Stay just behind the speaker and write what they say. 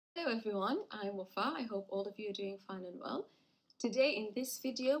Hello everyone, I'm Wafa. I hope all of you are doing fine and well. Today in this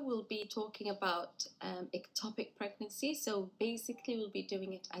video we'll be talking about ectopic pregnancy. So basically we'll be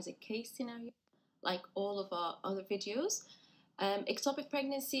doing it as a case scenario like all of our other videos. Ectopic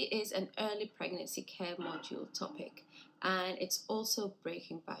pregnancy is an early pregnancy care module topic, and it's also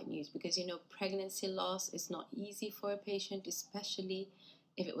breaking bad news because pregnancy loss is not easy for a patient, especially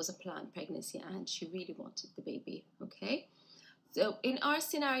if it was a planned pregnancy and she really wanted the baby. Okay. So in our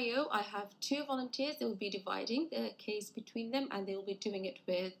scenario, I have two volunteers. They will be dividing the case between them, and they will be doing it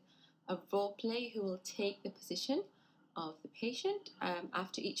with a role play who will take the position of the patient.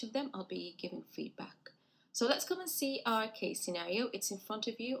 After each of them, I'll be giving feedback. So let's come and see our case scenario. It's in front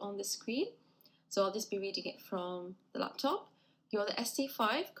of you on the screen. So I'll just be reading it from the laptop. You're the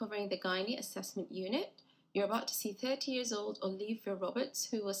ST5 covering the gynae assessment unit. You're about to see 30 years old Olivia Roberts,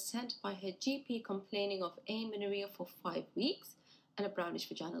 who was sent by her GP complaining of amenorrhea for 5 weeks and a brownish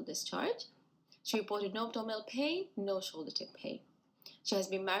vaginal discharge. She reported no abdominal pain, no shoulder tip pain. She has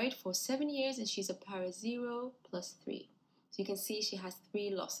been married for 7 years and she's a para 0 plus 3. So you can see she has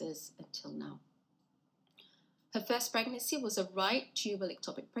 3 losses until now. Her first pregnancy was a right tubal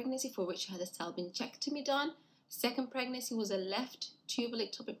ectopic pregnancy for which she had a salpingectomy done. Second pregnancy was a left tubal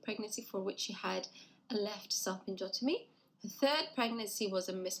ectopic pregnancy for which she had a left salpingotomy. Her third pregnancy was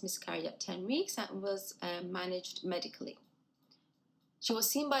a miscarriage at 10 weeks and was managed medically. She was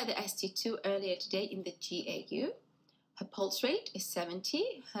seen by the ST2 earlier today in the GAU. Her pulse rate is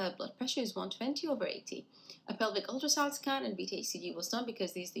 70. Her blood pressure is 120/80. A pelvic ultrasound scan and beta-HCG was done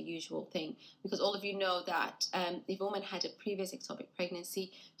because this is the usual thing. Because all of you know that if a woman had a previous ectopic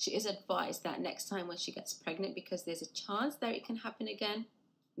pregnancy, she is advised that next time when she gets pregnant, because there's a chance that it can happen again,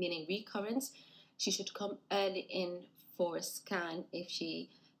 meaning recurrence, she should come early in for a scan if she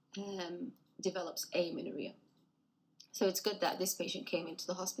develops amenorrhea. So it's good that this patient came into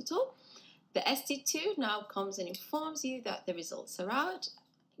the hospital. The ST2 now comes and informs you that the results are out.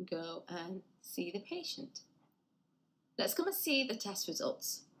 Go and see the patient. Let's come and see the test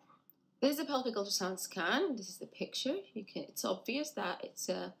results. This is a pelvic ultrasound scan. This is the picture. It's obvious that it's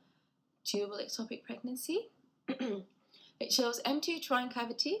a tubal ectopic pregnancy. It shows empty uterine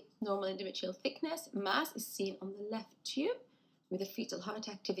cavity, normal endometrial thickness. Mass is seen on the left tube with a fetal heart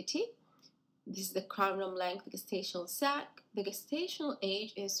activity. This is the crown lump length, the gestational sac. The gestational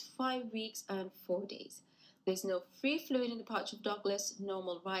age is 5 weeks and 4 days. There's no free fluid in the pouch of Douglas,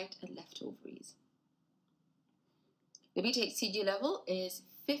 normal right and left ovaries. The beta-HCG level is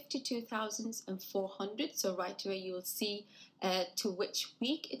 52,400, so right away you will see to which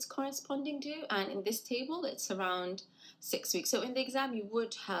week it's corresponding to, and in this table it's around 6 weeks. So in the exam you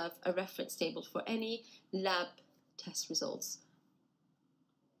would have a reference table for any lab test results.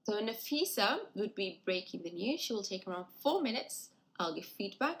 So Nafisa would be breaking the news. She will take around 4 minutes. I'll give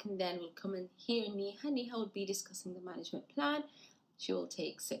feedback and then we'll come and hear Niha. Niha will be discussing the management plan. She will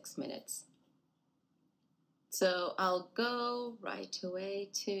take 6 minutes. So I'll go right away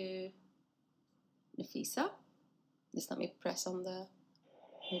to Nafisa. Just let me press on the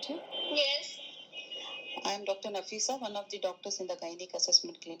motor. Yes. I am Dr. Nafisa, one of the doctors in the gynec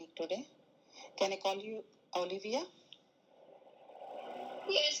assessment clinic today. Can I call you Olivia?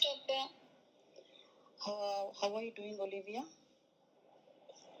 Yes, doctor. How are you doing, Olivia?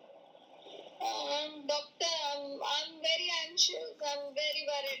 Doctor, I'm very anxious. I'm very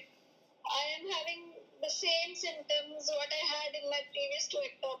worried. I am having the same symptoms what I had in my previous 2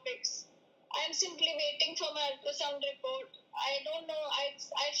 ectopics. I am simply waiting for my ultrasound report. I don't know. I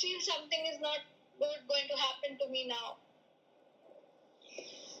feel something is not good going to happen to me now.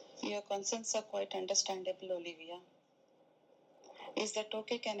 Your concerns are quite understandable, Olivia. Is that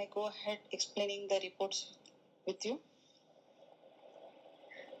okay? Can I go ahead explaining the reports with you?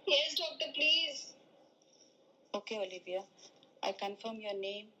 Yes, doctor, please. Okay, Olivia. I confirm your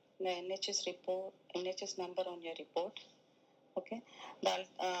name, the NHS report, NHS number on your report. Okay.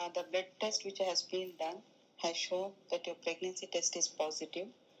 The blood test which has been done has shown that your pregnancy test is positive,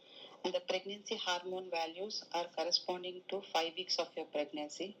 and the pregnancy hormone values are corresponding to 5 weeks of your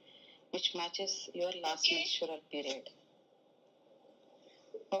pregnancy, which matches your last menstrual period.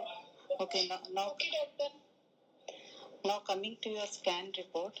 Okay, now, okay, doctor. Now coming to your scan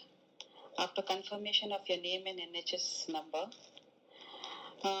report, after confirmation of your name and NHS number,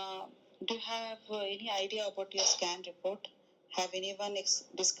 do you have any idea about your scan report? Have anyone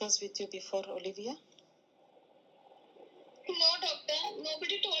discussed with you before, Olivia? No, doctor.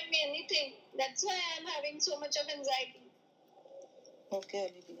 Nobody told me anything. That's why I'm having so much of anxiety. Okay,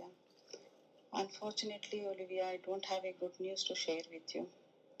 Olivia. Unfortunately, Olivia, I don't have a good news to share with you.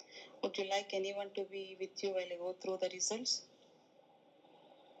 Would you like anyone to be with you while I go through the results?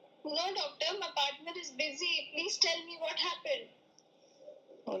 No, doctor, my partner is busy. Please tell me what happened.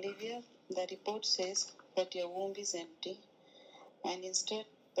 Olivia, the report says that your womb is empty, and instead,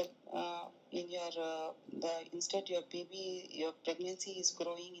 instead your pregnancy is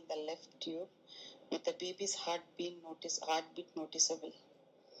growing in the left tube, with the baby's heartbeat noticeable.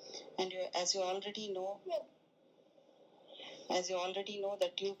 And as you already know, the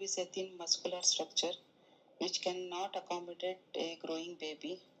tube is a thin muscular structure which cannot accommodate a growing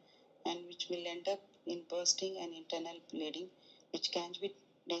baby, and which will end up in bursting and internal bleeding, which can be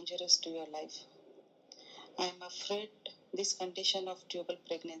dangerous to your life. I am afraid this condition of tubal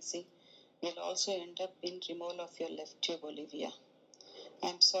pregnancy will also end up in removal of your left tube, Olivia. I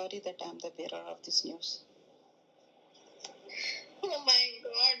am sorry that I am the bearer of this news. Oh my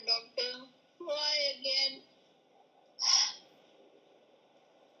God, doctor. Why again?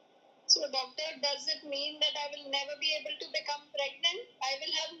 So, doctor, does it mean that I will never be able to become pregnant? I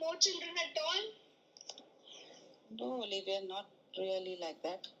will have no children at all? No, Olivia, not really like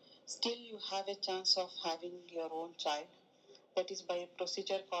that. Still, you have a chance of having your own child. That is by a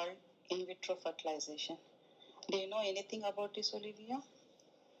procedure called in vitro fertilization. Do you know anything about this, Olivia?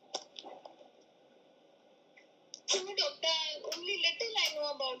 No, doctor. Only little I know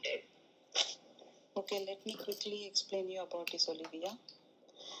about it. Okay, let me quickly explain you about this, Olivia.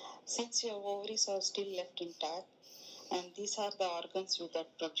 Since your ovaries are still left intact, and these are the organs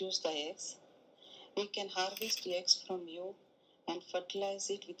that produce the eggs, we can harvest the eggs from you and fertilize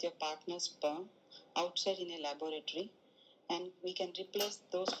it with your partner's sperm outside in a laboratory, and we can replace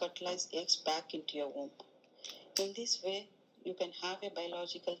those fertilized eggs back into your womb. In this way, you can have a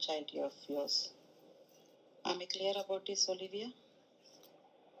biological child of yours. Am I clear about this, Olivia?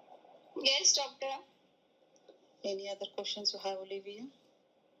 Yes, doctor. Any other questions you have, Olivia?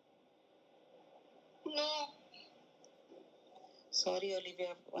 No. Sorry,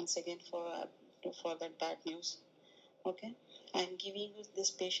 Olivia, once again for that bad news. Okay, I am giving you this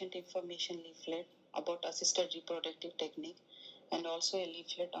patient information leaflet about assisted reproductive technique and also a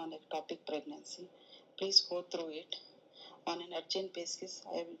leaflet on ectopic pregnancy. Please go through it. On an urgent basis,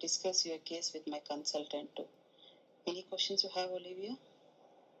 I will discuss your case with my consultant too. Any questions you have, Olivia?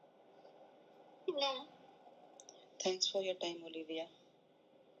 No. Thanks for your time, Olivia.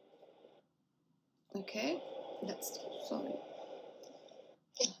 Okay, sorry.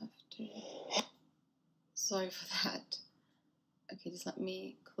 I have to. Sorry for that. Okay, just let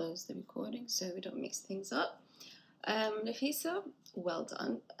me close the recording so we don't mix things up. Nafisa, well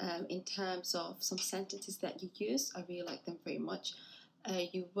done. In terms of some sentences that you used, I really like them very much.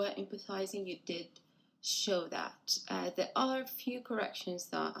 You were empathizing, you did show that. There are a few corrections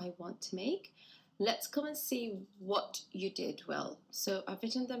that I want to make. Let's come and see what you did well. So I've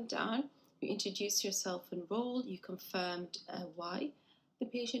written them down. You introduced yourself and role, you confirmed why the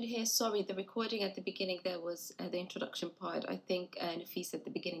patient here. Sorry, the recording at the beginning, there was the introduction part. I think Nafisa at the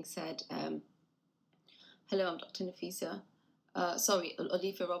beginning said, hello, I'm Dr. Nafisa. Sorry,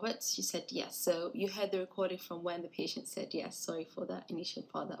 Olivia Roberts, she said yes. So you heard the recording from when the patient said yes. Sorry for that initial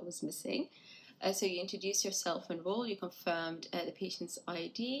part that was missing. So you introduced yourself and role, you confirmed the patient's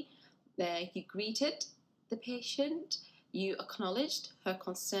ID, you greeted the patient, you acknowledged her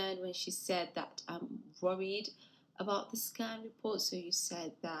concern when she said that I'm worried about the scan report. So you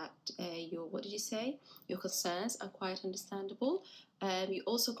said that what did you say? Your concerns are quite understandable. You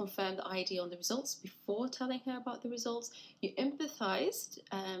also confirmed the ID on the results before telling her about the results. You empathized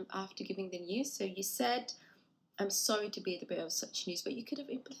after giving the news. So you said, I'm sorry to be the bearer of such news, but you could have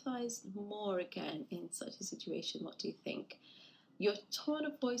empathized more again in such a situation. What do you think? Your tone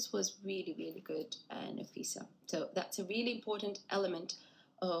of voice was really, really good, Nafisa. So that's a really important element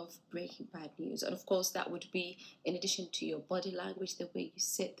of breaking bad news. And of course, that would be in addition to your body language, the way you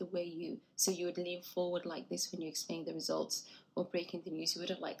sit, so you would lean forward like this when you explain the results or breaking the news. You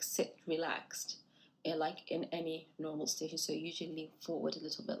wouldn't like sit relaxed like in any normal station. So you usually lean forward a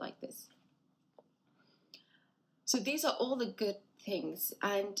little bit like this. So these are all the good things.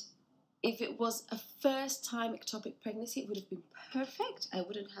 And if it was a first-time ectopic pregnancy, it would have been perfect. I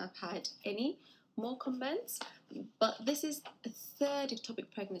wouldn't have had any more comments. But this is a third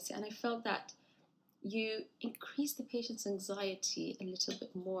ectopic pregnancy, and I felt that you increase the patient's anxiety a little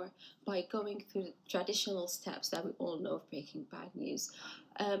bit more by going through the traditional steps that we all know of breaking bad news.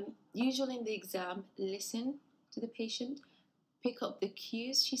 Usually in the exam, listen to the patient, pick up the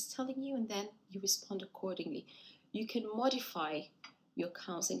cues she's telling you, and then you respond accordingly. You can modify your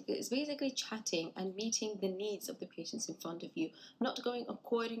counseling. It's basically chatting and meeting the needs of the patients in front of you, not going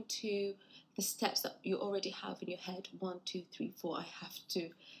according to the steps that you already have in your head. 1, 2, 3, 4. I have to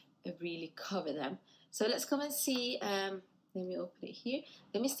really cover them. So let's come and see let me open it here,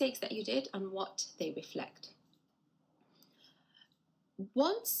 the mistakes that you did and what they reflect.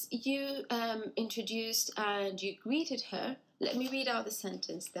 Once you introduced and you greeted her, let me read out the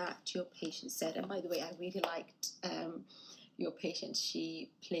sentence that your patient said. And by the way, I really liked your patient.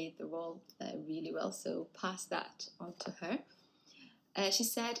 She played the role really well, so pass that on to her. She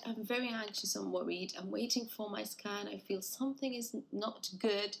said, "I'm very anxious and worried. I'm waiting for my scan. I feel something is not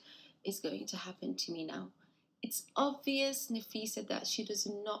good is going to happen to me now." It's obvious, Nafisa, that she does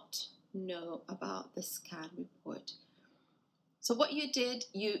not know about the scan report. So what you did,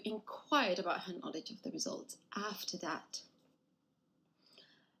 you inquired about her knowledge of the results after that.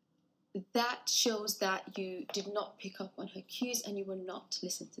 That shows that you did not pick up on her cues and you were not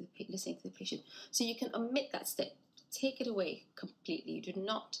listening to the patient. So you can omit that step. Take it away completely. You do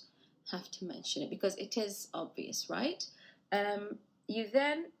not have to mention it because it is obvious, right? You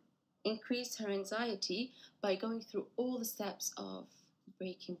then increased her anxiety by going through all the steps of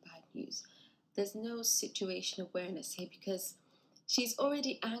breaking bad news. There's no situation awareness here because she's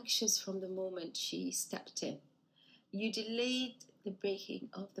already anxious from the moment she stepped in. You delayed the breaking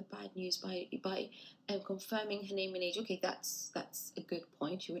of the bad news by confirming her name and age. Okay, that's a good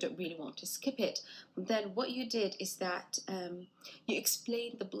point. You wouldn't really want to skip it. But then what you did is that you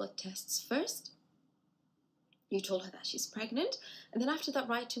explained the blood tests first. You told her that she's pregnant, and then after that,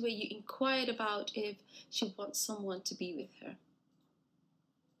 right away, you inquired about if she wants someone to be with her.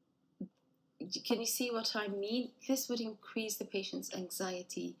 Can you see what I mean? This would increase the patient's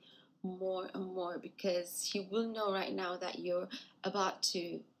anxiety more and more because she will know right now that you're about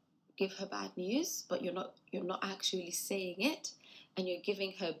to give her bad news, but you're not actually saying it, and you're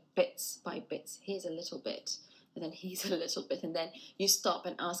giving her bits by bits. Here's a little bit, and then here's a little bit, and then you stop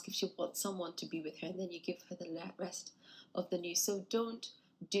and ask if she wants someone to be with her, and then you give her the rest of the news. So don't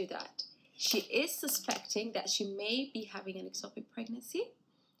do that. She is suspecting that she may be having an ectopic pregnancy.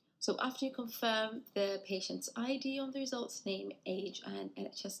 So after you confirm the patient's ID on the results, name, age, and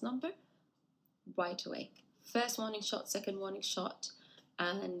NHS number, right away. First warning shot, second warning shot,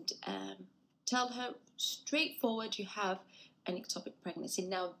 and tell her straightforward you have an ectopic pregnancy.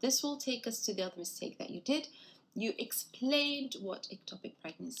 Now, this will take us to the other mistake that you did. You explained what ectopic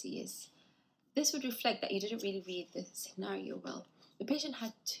pregnancy is. This would reflect that you didn't really read the scenario well. The patient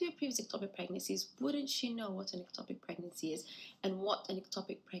had 2 previous ectopic pregnancies. Wouldn't she know what an ectopic pregnancy is and what an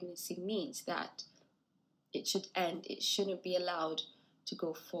ectopic pregnancy means? That it should end, it shouldn't be allowed to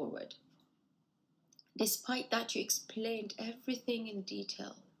go forward. Despite that, you explained everything in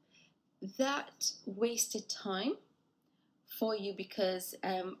detail. That wasted time for you because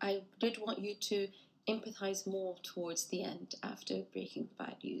I did want you to empathize more towards the end after breaking the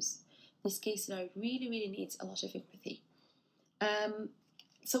bad news. This case scenario really, really needs a lot of empathy.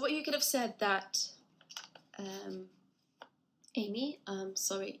 So what you could have said that, Amy, I'm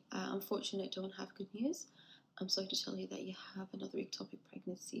sorry, unfortunately I don't have good news. I'm sorry to tell you that you have another ectopic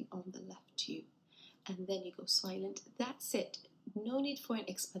pregnancy on the left tube. And then you go silent. That's it. No need for an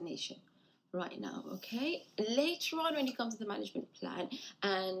explanation right now, okay? Later on when you come to the management plan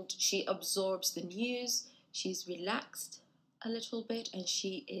and she absorbs the news, she's relaxed a little bit and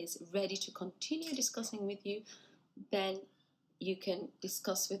she is ready to continue discussing with you, then you can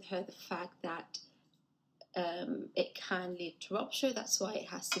discuss with her the fact that it can lead to rupture. That's why it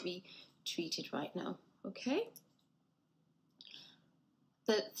has to be treated right now, okay?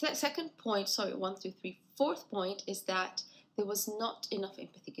 The second point, sorry, 1 through 3, fourth point is that there was not enough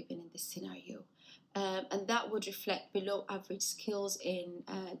empathy given in this scenario. And that would reflect below average skills in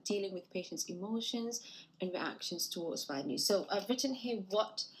dealing with patients' emotions and reactions towards bad news. So I've written here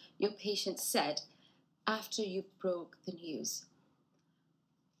what your patient said after you broke the news.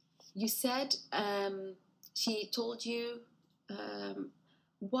 You said she told you,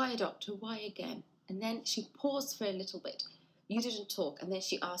 why doctor, why again? And then she paused for a little bit. You didn't talk, and then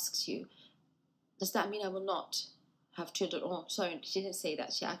she asks you, does that mean I will not have children? Oh, sorry, she didn't say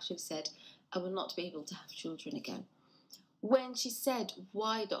that. She actually said, I will not be able to have children again. When she said,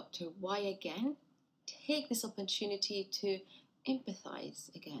 why doctor, why again? Take this opportunity to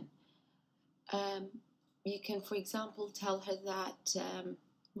empathize again. You can, for example, tell her that,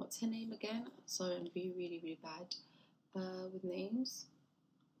 what's her name again? Sorry, I'm really, really, really bad with names.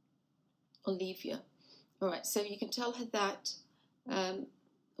 Olivia. All right, so you can tell her that,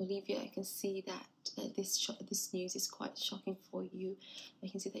 Olivia, I can see that this news is quite shocking for you. I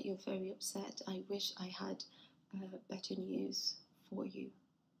can see that you're very upset. I wish I had better news for you.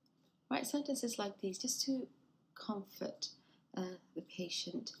 Right, sentences like these just to comfort the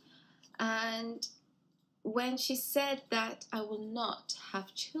patient. And when she said that I will not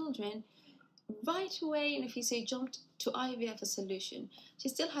have children, right away, and if you say jumped to IVF a solution. She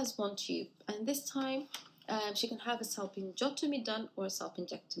still has one tube, and this time she can have a salpingotomy done or a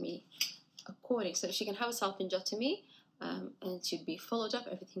salpingectomy according. So she can have a salpingotomy and she'd be followed up,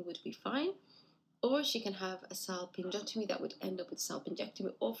 everything would be fine. Or she can have a salpingotomy that would end up with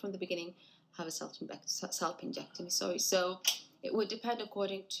salpingectomy, or from the beginning have a salpingectomy. So it would depend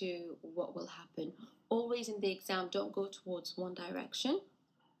according to what will happen. Always in the exam, don't go towards one direction.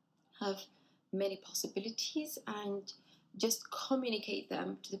 Have many possibilities and just communicate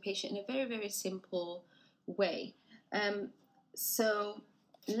them to the patient in a very, very simple way. So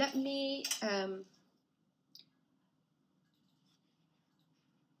let me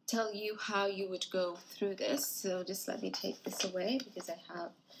tell you how you would go through this. So just let me take this away because I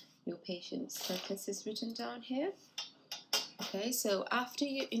have your patient's sentences written down here. Okay, so after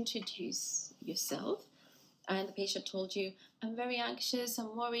you introduce yourself and the patient told you, I'm very anxious,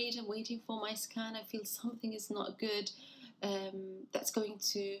 I'm worried, I'm waiting for my scan, I feel something is not good, that's going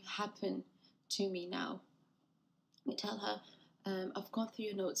to happen to me now. You tell her, I've gone through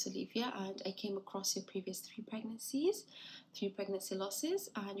your notes, Olivia, and I came across your previous 3 pregnancies, 3 pregnancy losses,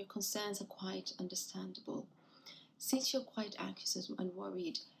 and your concerns are quite understandable. Since you're quite anxious and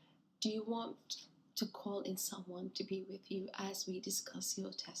worried, do you want to call in someone to be with you as we discuss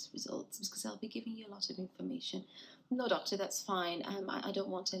your test results? Because I'll be giving you a lot of information. No, doctor, that's fine. I don't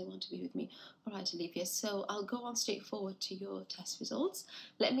want anyone to be with me. All right, Olivia, so I'll go on straight forward to your test results.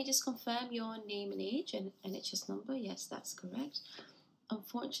 Let me just confirm your name and age and NHS number. Yes, that's correct.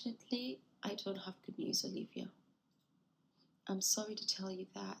 Unfortunately, I don't have good news, Olivia. I'm sorry to tell you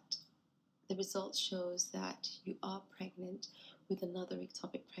that the result shows that you are pregnant with another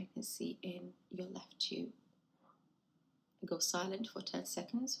ectopic pregnancy in your left tube. Go silent for 10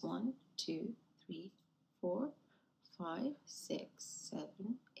 seconds. 1, 2, 3, 4, 5, 6, 7,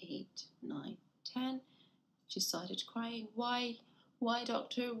 8, 9, 10. She started crying. Why? Why,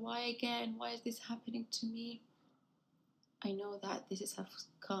 doctor? Why again? Why is this happening to me? I know that this has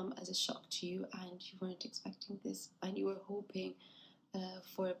come as a shock to you and you weren't expecting this and you were hoping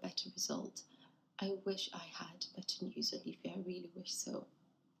for a better result. I wish I had better news, Olivia. I really wish so.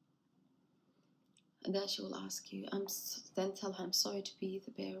 And then she will ask you, then tell her, I'm sorry to be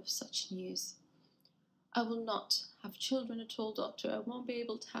the bearer of such news. I will not have children at all, doctor. I won't be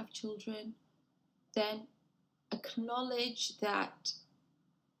able to have children. Then acknowledge that,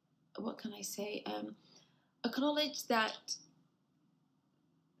 what can I say? Acknowledge that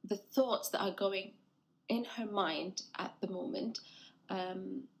the thoughts that are going in her mind at the moment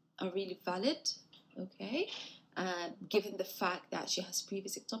are really valid, okay? Given the fact that she has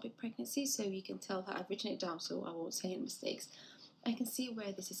previous ectopic pregnancy, so you can tell her, I've written it down so I won't say any mistakes. I can see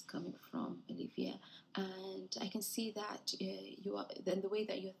where this is coming from, Olivia, and I can see that then the way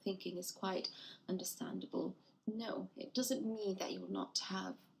that you're thinking is quite understandable. No, it doesn't mean that you will not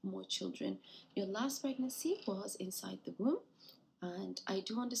have more children. Your last pregnancy was inside the womb, and I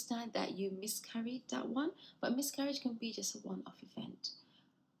do understand that you miscarried that one, but miscarriage can be just a one-off event.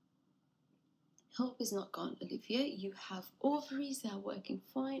 Hope is not gone, Olivia. You have ovaries that are working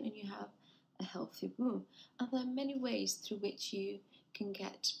fine and you have a healthy womb. And there are many ways through which you can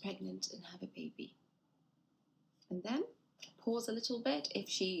get pregnant and have a baby. And then pause a little bit. If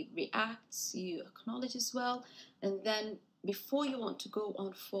she reacts, you acknowledge as well. And then before you want to go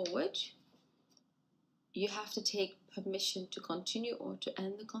on forward, you have to take permission to continue or to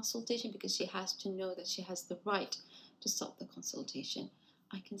end the consultation because she has to know that she has the right to stop the consultation.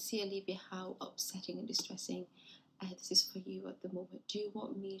 I can see, Olivia, how upsetting and distressing this is for you at the moment. Do you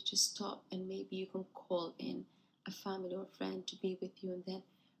want me to stop and maybe you can call in a family or a friend to be with you and then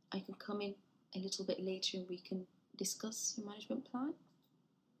I can come in a little bit later and we can discuss your management plan?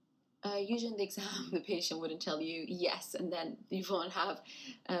 Usually in the exam, the patient wouldn't tell you yes, and then you won't have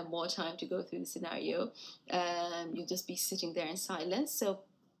more time to go through the scenario. You'll just be sitting there in silence. So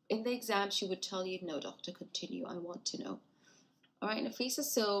in the exam, she would tell you, no, doctor, continue. I want to know. All right, Nafisa,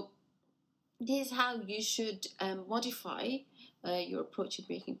 so this is how you should modify your approach to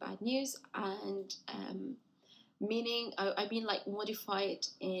breaking bad news, and meaning, I mean like modify it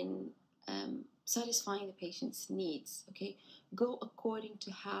in satisfying the patient's needs, okay? Go according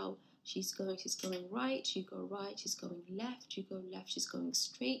to how she's going. She's going right, you go right. She's going left, you go left. She's going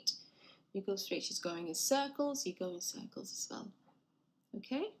straight, you go straight. She's going in circles, you go in circles as well,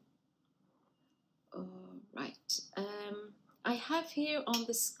 okay? All right. I have here on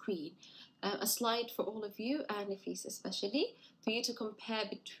the screen a slide for all of you, and Nafisa especially, for you to compare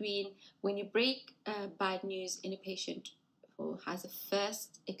between when you break bad news in a patient who has a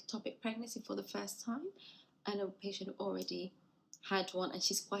first ectopic pregnancy for the first time and a patient who already had one and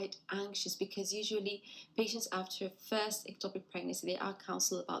she's quite anxious, because usually patients after first ectopic pregnancy, they are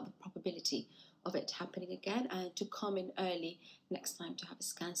counseled about the probability of it happening again and to come in early next time to have a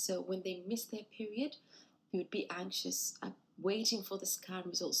scan. So when they miss their period, they would be anxious, waiting for the scan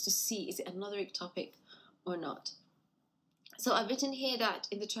results to see is it another ectopic or not. So I've written here that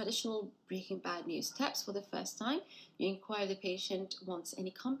in the traditional breaking bad news steps, for the first time, you inquire if the patient wants any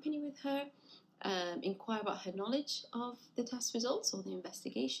company with her, inquire about her knowledge of the test results or the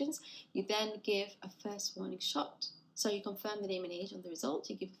investigations. You then give a first warning shot. So you confirm the name and age on the result.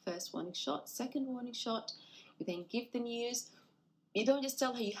 You give a first warning shot, second warning shot. You then give the news. You don't just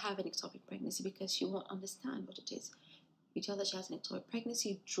tell her you have an ectopic pregnancy, because she won't understand what it is. You tell her she has an ectopic pregnancy.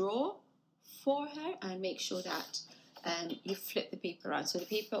 You draw for her and make sure that you flip the paper around. So the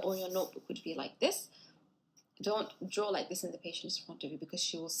paper or your notebook would be like this. Don't draw like this in the patient's front of you, because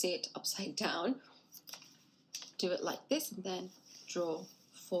she will see it upside down. Do it like this and then draw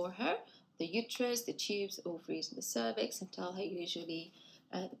for her the uterus, the tubes, the ovaries, and the cervix, and tell her usually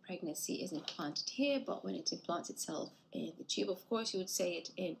the pregnancy is implanted here, but when it implants itself in the tube, of course, you would say it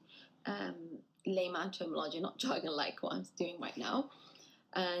in layman terminology, not jargon like what I'm doing right now.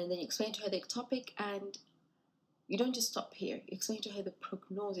 And then you explain to her the ectopic, and you don't just stop here. You explain to her the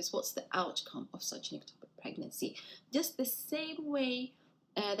prognosis, what's the outcome of such an ectopic pregnancy, just the same way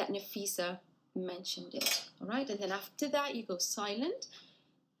that Nafisa mentioned it, all right? And then after that, you go silent.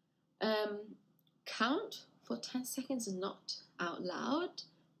 Count for 10 seconds, not out loud.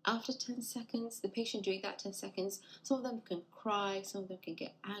 After 10 seconds, the patient during that 10 seconds, some of them can cry, some of them can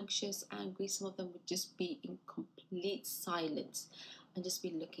get anxious, angry, some of them would just be in complete silence and just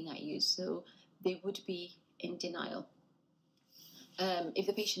be looking at you. So they would be in denial. If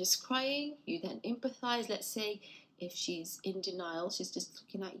the patient is crying, you then empathize. Let's say if she's in denial, she's just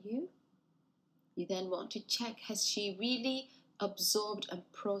looking at you. You then want to check, has she really absorbed and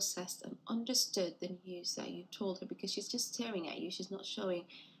processed and understood the news that you told her, because she's just staring at you. She's not showing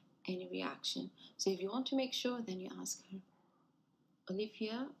any reaction. So if you want to make sure, then you ask her,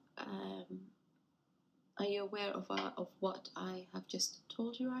 Olivia, are you aware of what I have just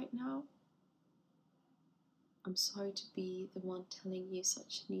told you right now? I'm sorry to be the one telling you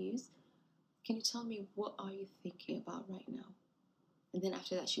such news. Can you tell me, what are you thinking about right now? And then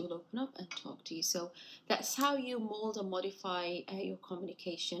after that, she will open up and talk to you. So that's how you mold and modify your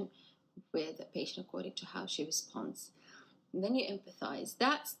communication with the patient according to how she responds. And then you empathize.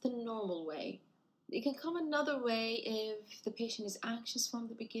 That's the normal way. It can come another way if the patient is anxious from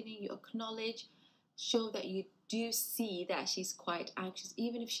the beginning. You acknowledge, show that you do see that she's quite anxious,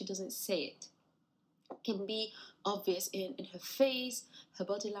 even if she doesn't say it. It can be obvious in her face, her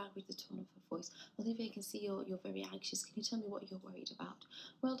body language, the tone of her voice. Olivia, I can see you're very anxious. Can you tell me what you're worried about?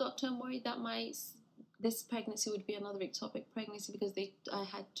 Well, doctor, I'm worried that this pregnancy would be another ectopic pregnancy, because I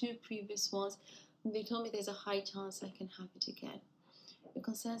had 2 previous ones, and they told me there's a high chance I can have it again. Your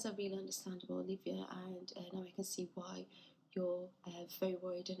concerns are really understandable, Olivia, and now I can see why you're very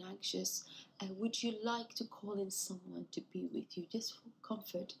worried and anxious. Would you like to call in someone to be with you, just for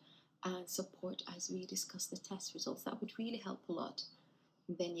comfort and support as we discuss the test results? That would really help a lot.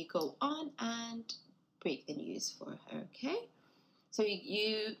 And then you go on and break the news for her, okay? So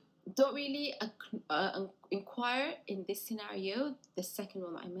you don't really inquire in this scenario, the second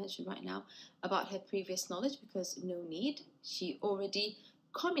one that I mentioned right now, about her previous knowledge, because no need. She already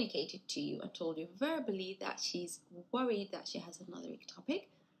communicated to you and told you verbally that she's worried that she has another ectopic.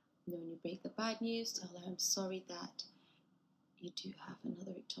 And then when you break the bad news, tell her, I'm sorry that you do have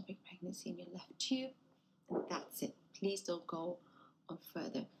another ectopic pregnancy in your left tube, and that's it. Please don't go on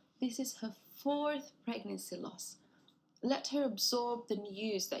further. This is her 4th pregnancy loss. Let her absorb the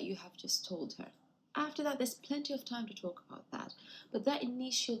news that you have just told her. After that, there's plenty of time to talk about that. But that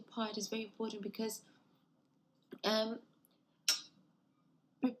initial part is very important, because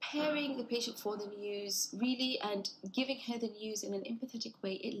preparing the patient for the news, really, and giving her the news in an empathetic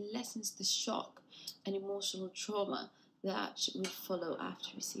way, it lessens the shock and emotional trauma that will follow after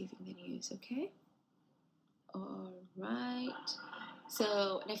receiving the news, okay? All right.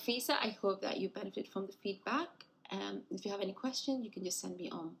 So, Nafisa, I hope that you benefit from the feedback. If you have any questions, you can just send me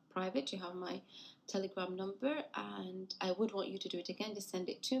on private. You have my Telegram number, and I would want you to do it again. Just send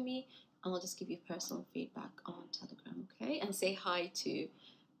it to me, and I'll just give you personal feedback on Telegram, okay? And say hi to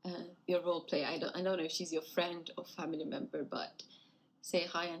your role play. I don't know if she's your friend or family member, but say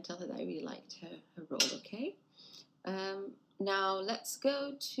hi and tell her that I really liked her role, okay? Now let's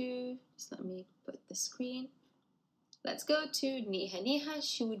go to, just let me put the screen. Let's go to Niha. Niha,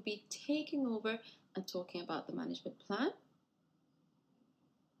 she would be taking over and talking about the management plan.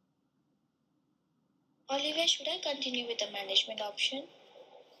 Olivia, should I continue with the management option?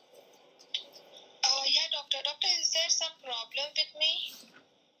 Yeah, doctor. Doctor, is there some problem with me?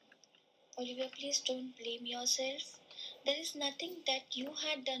 Olivia, please don't blame yourself. There is nothing that you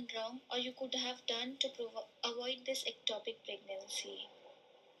had done wrong or you could have done to avoid this ectopic pregnancy.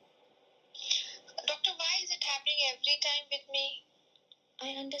 Doctor, why is it happening every time with me?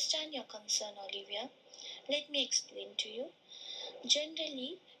 I understand your concern, Olivia. Let me explain to you.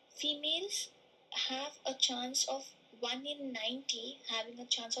 Generally, females have a chance of 1 in 90 having a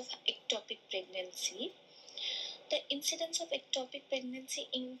chance of ectopic pregnancy. The incidence of ectopic pregnancy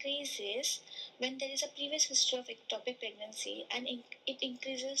increases when there is a previous history of ectopic pregnancy, and it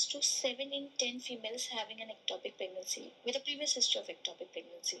increases to 7 in 10 females having an ectopic pregnancy with a previous history of ectopic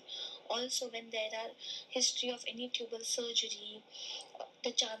pregnancy. Also, when there are history of any tubal surgery,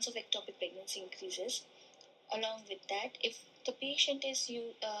 the chance of ectopic pregnancy increases. Along with that, if the patient is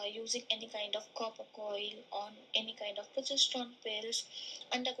using any kind of copper coil on any kind of progesterone pills,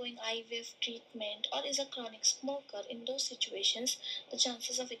 undergoing IVF treatment, or is a chronic smoker, in those situations, the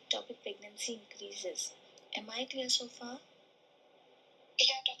chances of ectopic pregnancy increases. Am I clear so far?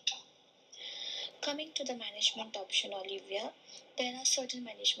 Yeah, doctor. Coming to the management option, Olivia, there are certain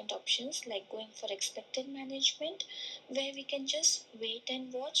management options like going for expected management, where we can just wait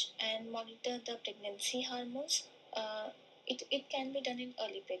and watch and monitor the pregnancy hormones. It can be done in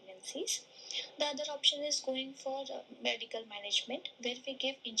early pregnancies. The other option is going for medical management, where we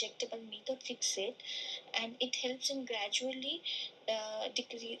give injectable methotrexate, and it helps in gradually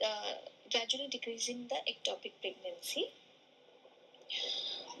decreasing the ectopic pregnancy.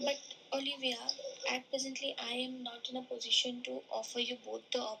 But Olivia, at presently I am not in a position to offer you both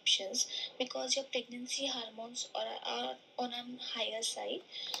the options because your pregnancy hormones are on a higher side,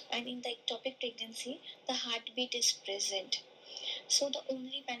 and in the ectopic pregnancy the heartbeat is present. So the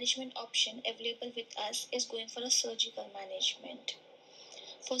only management option available with us is going for a surgical management.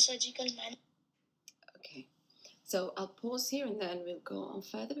 For surgical Okay, so I'll pause here and then we'll go on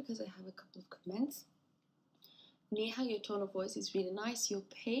further because I have a couple of comments. Neha, your tone of voice is really nice. Your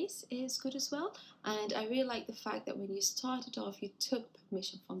pace is good as well. And I really like the fact that when you started off, you took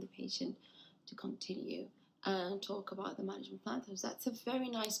permission from the patient to continue and talk about the management plan. So that's a very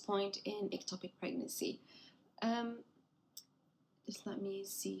nice point in ectopic pregnancy. Just let me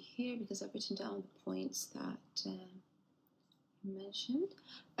see here because I've written down the points that you mentioned.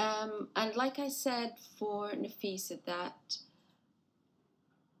 And like I said for Nafisa, that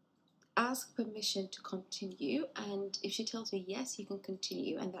ask permission to continue, and if she tells you yes, you can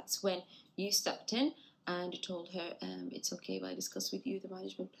continue, and that's when you stepped in and told her it's okay if I discuss with you the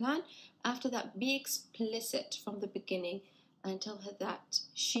management plan. After that, be explicit from the beginning and tell her that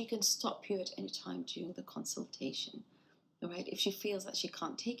she can stop you at any time during the consultation. All right, if she feels that she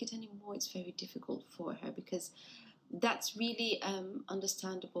can't take it anymore, it's very difficult for her, because that's really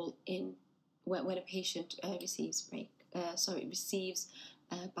understandable in when a patient receives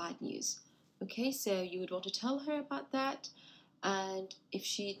bad news. Okay, so you would want to tell her about that, and if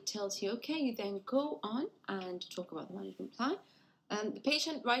she tells you okay, you then go on and talk about the management plan. The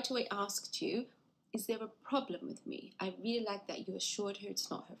patient right away asked you, is there a problem with me? I really like that you assured her it's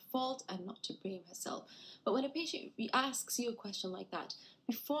not her fault and not to blame herself. But when a patient asks you a question like that,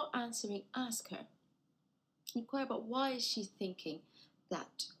 before answering, ask her, inquire about why is she thinking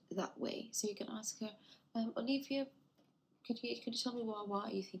that way. So you can ask her, Olivia, could you tell me why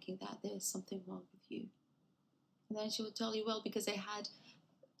are you thinking that there's something wrong with you? And then she will tell you, well, because I had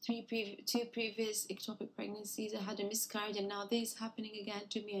two previous ectopic pregnancies, I had a miscarriage, and now this is happening again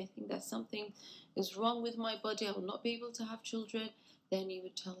to me. I think that something is wrong with my body. I will not be able to have children. Then you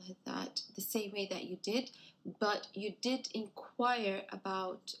would tell her that the same way that you did, but you did inquire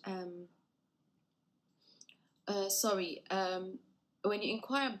about when you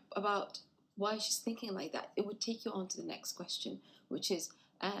inquire about why she's thinking like that, it would take you on to the next question, which is,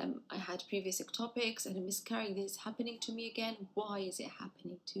 I had previous ectopics and a miscarriage. This is happening to me again. Why is it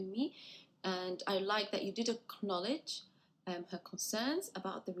happening to me? And I like that you did acknowledge her concerns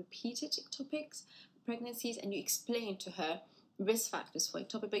about the repeated ectopics, pregnancies, and you explained to her risk factors for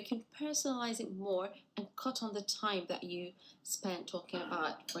ectopic, but you can personalize it more and cut on the time that you spent talking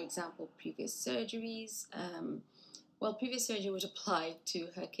about, for example, previous surgeries. Previous surgery would apply to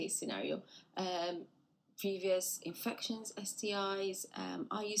her case scenario. Previous infections, STIs,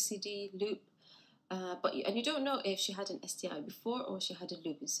 IUCD, loop. And you don't know if she had an STI before or she had a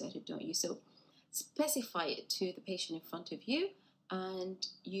loop inserted, don't you? So specify it to the patient in front of you, and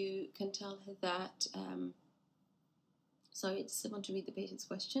you can tell her that, I just want to read the patient's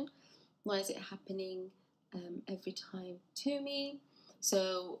question. Why is it happening every time to me?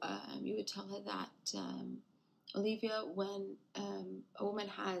 So you would tell her that, Olivia, when a woman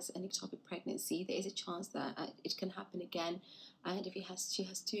has an ectopic pregnancy, there is a chance that it can happen again. And if she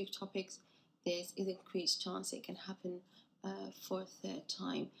has two ectopics, there's an increased chance it can happen for a third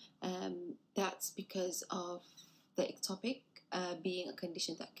time. That's because of the ectopic being a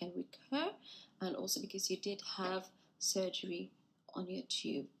condition that can recur, and also because you did have surgery on your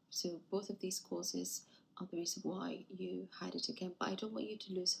tube. So both of these causes are the reason why you had it again. But I don't want you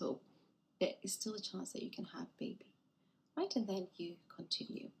to lose hope. There is still a chance that you can have baby, right? And then you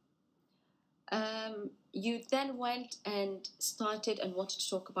continue. You then went and started and wanted to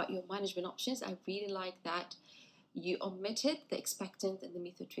talk about your management options. I really like that you omitted the expectant and the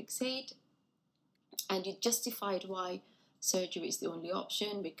methotrexate, and you justified why surgery is the only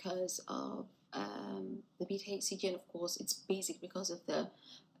option because of the beta-HCG, and of course it's basic because of the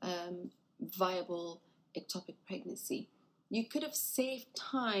viable ectopic pregnancy. You could have saved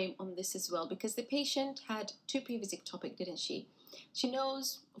time on this as well, because the patient had two previous ectopic, didn't she? She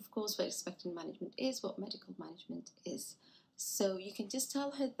knows, of course, what expectant management is, what medical management is. So you can just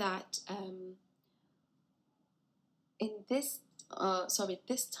tell her that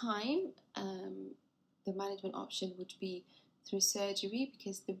this time, the management option would be through surgery,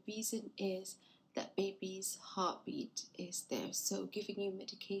 because the reason is that baby's heartbeat is there. So giving you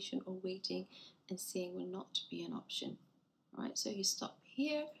medication or waiting and seeing will not be an option. All right, so you stop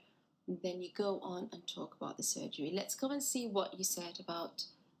here, and then you go on and talk about the surgery. Let's go and see what you said about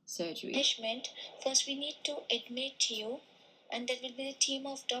surgery. Management, first we need to admit you, and there will be a team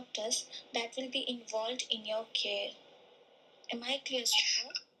of doctors that will be involved in your care. Am I clear so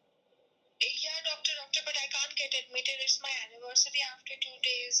far? Yeah, doctor, but I can't get admitted. It's my anniversary after 2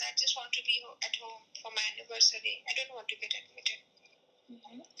 days. I just want to be at home for my anniversary. I don't want to get admitted.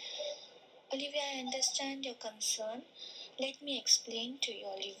 Olivia, I understand your concern. Let me explain to you,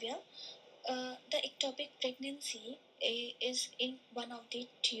 Olivia. The ectopic pregnancy is in one of the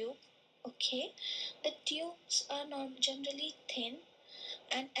tube. Okay, the tubes are not generally thin,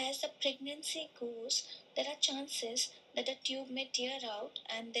 and as the pregnancy goes, there are chances that the tube may tear out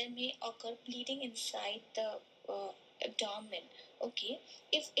and there may occur bleeding inside the abdomen. Okay,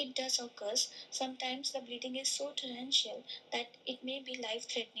 if it does occur, sometimes the bleeding is so torrential that it may be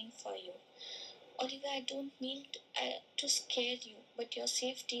life-threatening for you. Olivia, I don't mean to scare you, but your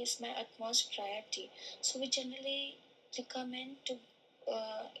safety is my utmost priority. So we generally recommend to,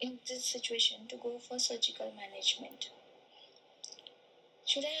 in this situation, to go for surgical management.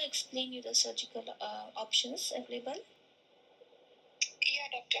 Should I explain you the surgical options available? Yeah,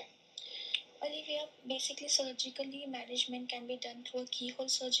 doctor. Olivia, basically surgically management can be done through a keyhole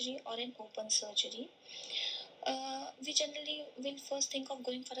surgery or an open surgery. We generally will first think of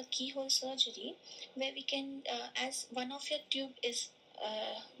going for a keyhole surgery, where we can, as one of your tube is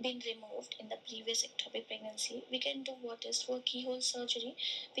been removed in the previous ectopic pregnancy, we can do what is through a keyhole surgery.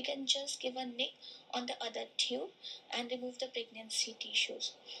 We can just give a nick on the other tube and remove the pregnancy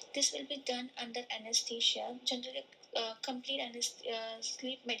tissues. This will be done under anesthesia. Generally, complete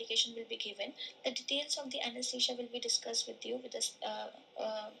sleep medication will be given. The details of the anesthesia will be discussed with you with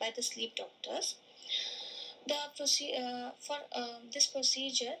by the sleep doctors. For this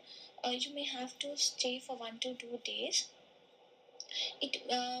procedure, you may have to stay for 1 to 2 days.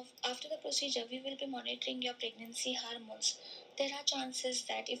 After the procedure, we will be monitoring your pregnancy hormones. There are chances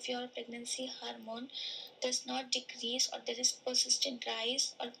that if your pregnancy hormone does not decrease, or there is persistent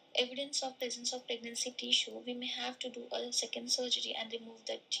rise or evidence of presence of pregnancy tissue, we may have to do a second surgery and remove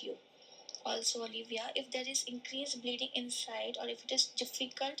the tube. Also, Olivia, if there is increased bleeding inside, or if it is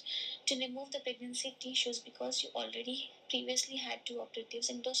difficult to remove the pregnancy tissues because you already previously had two operatives,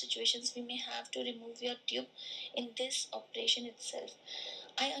 in those situations we may have to remove your tube in this operation itself.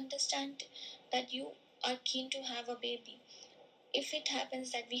 I understand that you are keen to have a baby. If it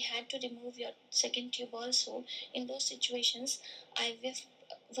happens that we had to remove your second tube also, in those situations IVF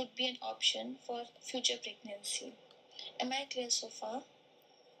would be an option for future pregnancy. Am I clear so far?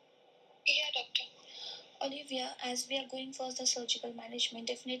 Yeah, doctor. Olivia, as we are going for the surgical management,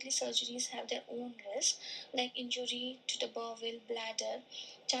 definitely surgeries have their own risk, like injury to the bowel, bladder,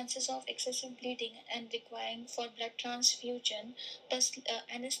 chances of excessive bleeding and requiring for blood transfusion, plus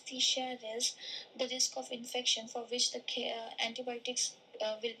anesthesia risk, the risk of infection for which the antibiotics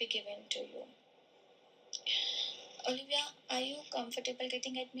will be given to you. Olivia, are you comfortable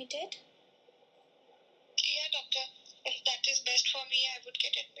getting admitted? Yeah, doctor. If that is best for me, I would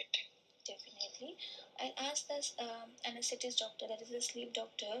get admitted. definitely. I'll ask this anesthetist doctor, that is the sleep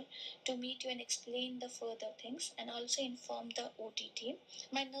doctor, to meet you and explain the further things and also inform the OT team.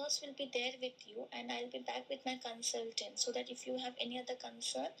 My nurse will be there with you and I'll be back with my consultant so that if you have any other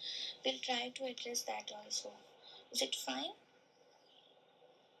concern, we'll try to address that also. Is it fine?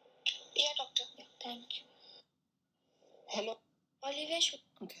 Yeah, doctor. Yeah, thank you. Hello. Olivia,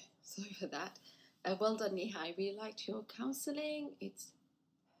 Okay, sorry for that. Well done, Neha. I really liked your counselling. It's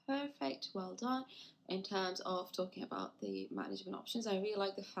perfect. Well done. In terms of talking about the management options, I really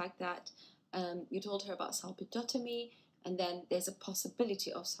like the fact that you told her about salpingotomy, and then there's a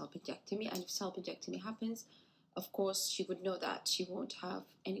possibility of salpingectomy. And if salpingectomy happens, of course, she would know that she won't have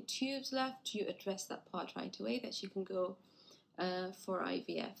any tubes left. You address that part right away, that she can go for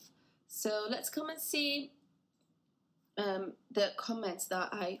IVF. So let's come and see the comments that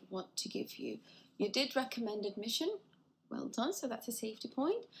I want to give you. You did recommend admission. Well done. So that's a safety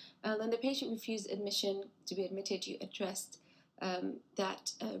point. When the patient refused admission to be admitted, you addressed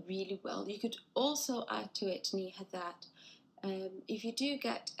that really well. You could also add to it, Neha, that if you do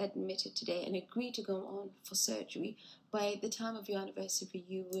get admitted today and agree to go on for surgery, by the time of your anniversary,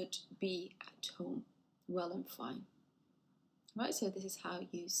 you would be at home, well and fine. Right, so this is how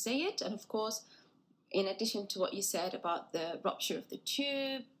you say it. And of course, in addition to what you said about the rupture of the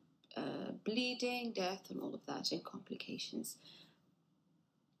tube, bleeding, death, and all of that, and complications.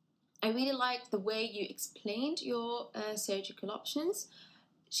 I really liked the way you explained your surgical options.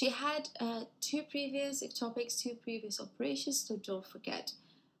 She had 2 previous ectopics, 2 previous operations, so don't forget.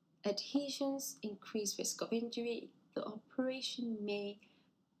 Adhesions increase risk of injury. The operation may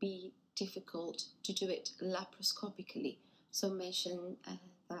be difficult to do it laparoscopically, so mention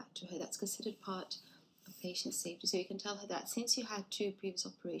that to her. That's considered part of patient safety. So you can tell her that since you had 2 previous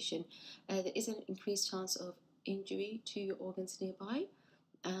operations, there is an increased chance of injury to your organs nearby.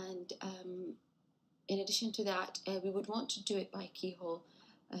 And in addition to that, we would want to do it by keyhole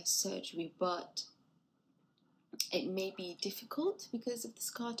surgery, but it may be difficult because of the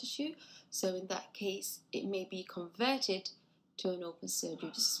scar tissue. So in that case, it may be converted to an open surgery,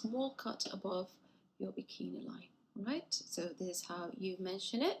 just a small cut above your bikini line, right? So this is how you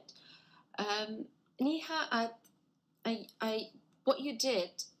mention it. Neha, what you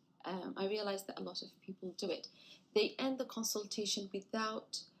did, I realized that a lot of people do it. They end the consultation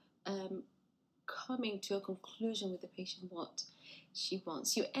without coming to a conclusion with the patient what she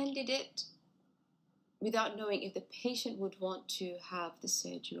wants. You ended it without knowing if the patient would want to have the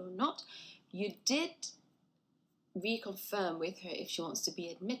surgery or not. You did reconfirm with her if she wants to be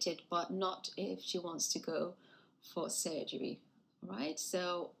admitted, but not if she wants to go for surgery, right?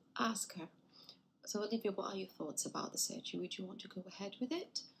 So ask her. So Olivia, what are your thoughts about the surgery? Would you want to go ahead with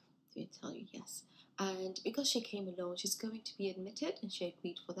it? She'll tell you yes. And because she came alone, she's going to be admitted, and she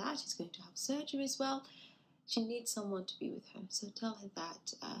agreed for that. She's going to have surgery as well. She needs someone to be with her. So tell her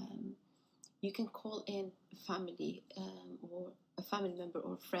that you can call in a family or a family member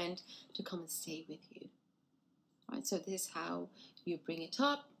or a friend to come and stay with you. Right, so this is how you bring it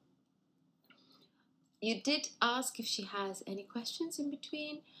up. You did ask if she has any questions in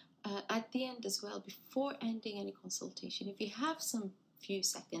between. At the end as well, before ending any consultation, if you have some few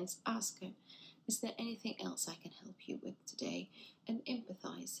seconds, ask her, is there anything else I can help you with today? And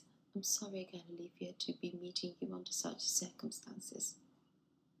empathize. I'm sorry again, Olivia, to be meeting you under such circumstances.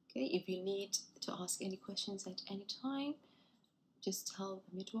 Okay, if you need to ask any questions at any time, just tell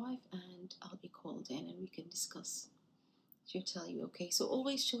the midwife and I'll be called in and we can discuss. She'll tell you, okay, so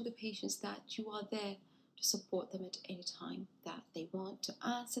always show the patients that you are there to support them at any time that they want, to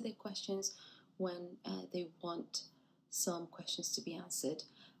answer their questions when they want some questions to be answered.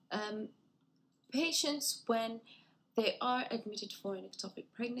 Patients, when they are admitted for an ectopic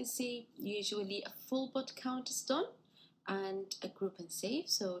pregnancy, usually a full blood count is done and a group and safe.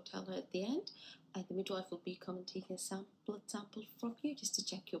 So tell her at the end, the midwife will be coming taking a blood sample from you just to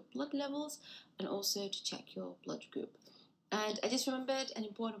check your blood levels and also to check your blood group. And I just remembered an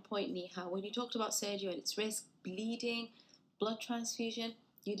important point, Neha. When you talked about surgery and its risk, bleeding, blood transfusion,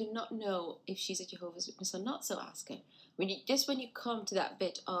 you do not know if she's a Jehovah's Witness or not, so ask her. When you come to that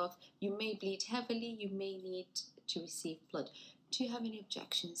bit of you may bleed heavily, you may need to receive blood, do you have any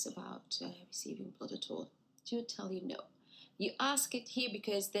objections about receiving blood at all? She would tell you no. You ask it here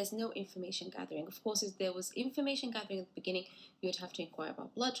because there's no information gathering. Of course, if there was information gathering at the beginning, you would have to inquire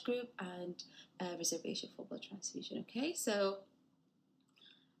about blood group and reservation for blood transfusion. Okay, so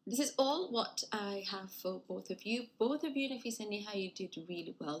this is all what I have for both of you. Both of you, Nafis and Neha, you did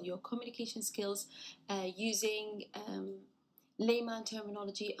really well. Your communication skills using layman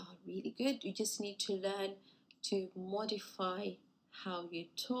terminology are really good. You just need to learn to modify how you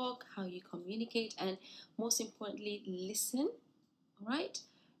talk, how you communicate, and most importantly, listen. All right,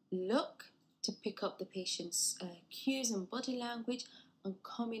 look to pick up the patient's cues and body language and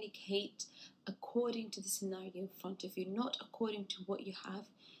communicate according to the scenario in front of you, not according to what you have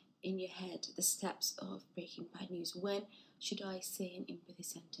in your head. The steps of breaking bad news. When should I say an empathy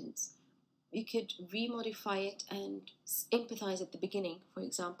sentence? You could remodify it and empathize at the beginning, for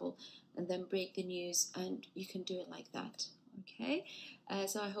example, and then break the news, and you can do it like that. Okay,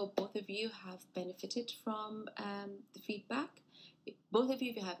 so I hope both of you have benefited from the feedback. Both of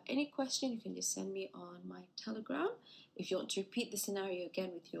you, if you have any question, you can just send me on my Telegram. If you want to repeat the scenario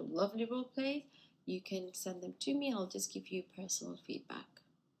again with your lovely role plays, you can send them to me and I'll just give you personal feedback.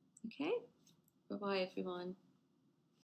 Okay? Bye-bye, everyone.